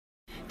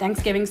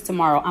Thanksgiving's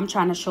tomorrow. I'm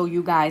trying to show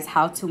you guys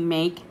how to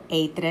make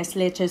a tres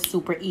leches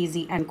super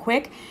easy and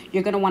quick.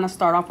 You're going to want to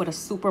start off with a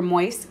super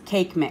moist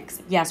cake mix.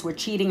 Yes, we're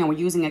cheating and we're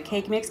using a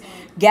cake mix.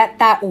 Get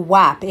that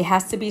WAP. It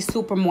has to be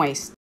super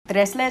moist.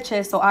 Tres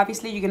leches, so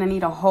obviously you're going to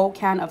need a whole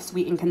can of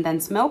sweetened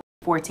condensed milk,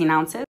 14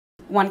 ounces.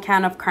 1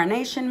 can of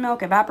carnation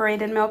milk,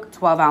 evaporated milk,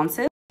 12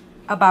 ounces.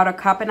 About a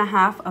cup and a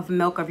half of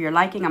milk of your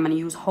liking. I'm going to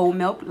use whole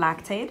milk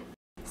lactate.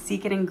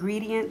 Secret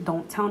ingredient,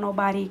 don't tell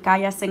nobody,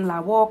 cállate en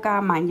la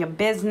boca, mind your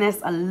business,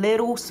 a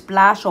little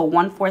splash or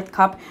 1/4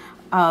 cup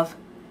of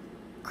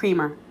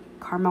creamer,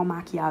 caramel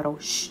macchiato.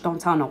 Shh, don't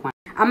tell no one.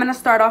 I'm going to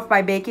start off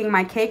by baking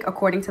my cake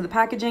according to the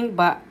packaging,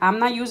 but I'm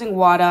not using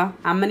water.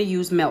 I'm going to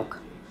use milk.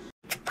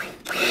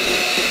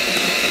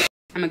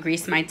 I'm going to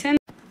grease my tin.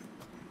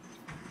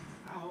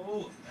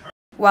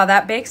 While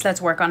that bakes,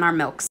 let's work on our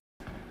milks.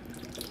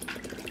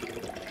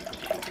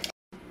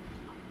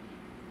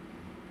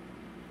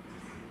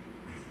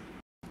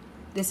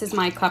 This is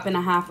my cup and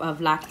a half of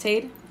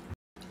lactate.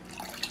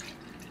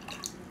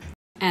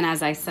 And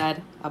as I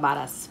said, about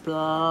a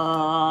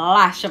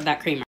splash of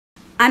that creamer.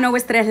 I know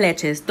it's tres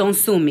leches, don't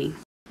sue me.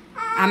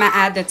 I'm gonna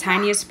add the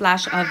tiniest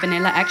splash of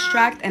vanilla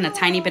extract and a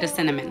tiny bit of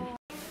cinnamon.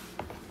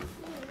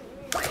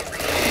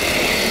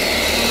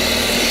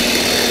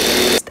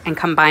 And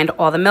combined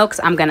all the milks.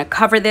 I'm gonna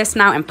cover this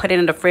now and put it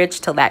in the fridge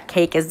till that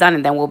cake is done,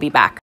 and then we'll be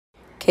back.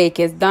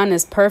 Cake is done,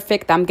 is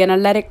perfect. I'm gonna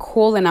let it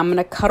cool and I'm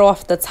gonna cut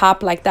off the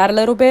top like that a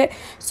little bit.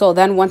 So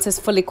then once it's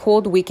fully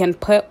cooled, we can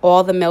put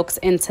all the milks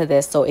into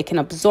this so it can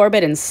absorb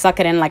it and suck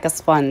it in like a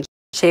sponge.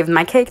 Shaved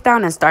my cake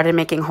down and started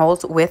making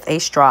holes with a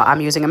straw. I'm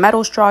using a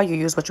metal straw. You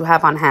use what you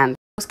have on hand.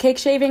 Those cake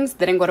shavings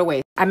didn't go to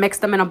waste. I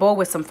mixed them in a bowl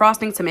with some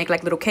frosting to make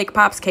like little cake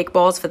pops, cake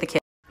balls for the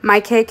kids. My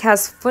cake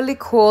has fully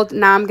cooled.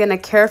 Now I'm gonna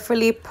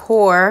carefully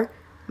pour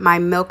my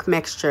milk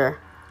mixture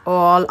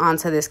all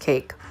onto this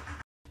cake.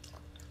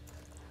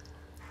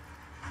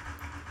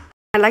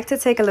 I like to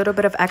take a little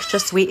bit of extra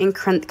sweetened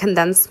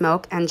condensed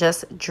milk and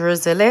just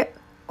drizzle it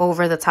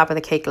over the top of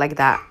the cake like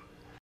that.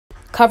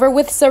 Cover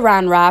with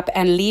saran wrap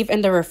and leave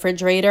in the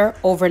refrigerator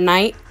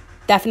overnight,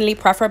 definitely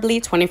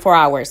preferably 24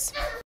 hours.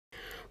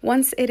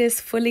 Once it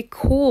is fully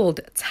cooled,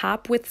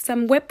 top with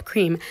some whipped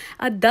cream,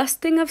 a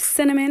dusting of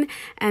cinnamon,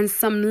 and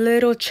some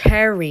little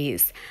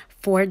cherries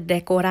for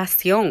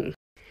decoración.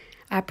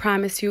 I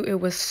promise you it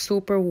was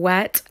super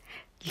wet.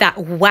 That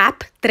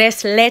WAP,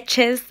 tres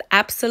leches,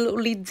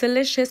 absolutely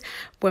delicious.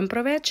 Buen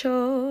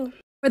provecho.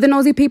 For the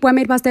nosy people, I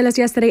made pasteles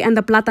yesterday and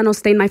the plátano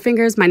stained my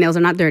fingers. My nails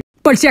are not dirty.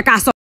 Por si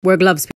acaso. Wear gloves.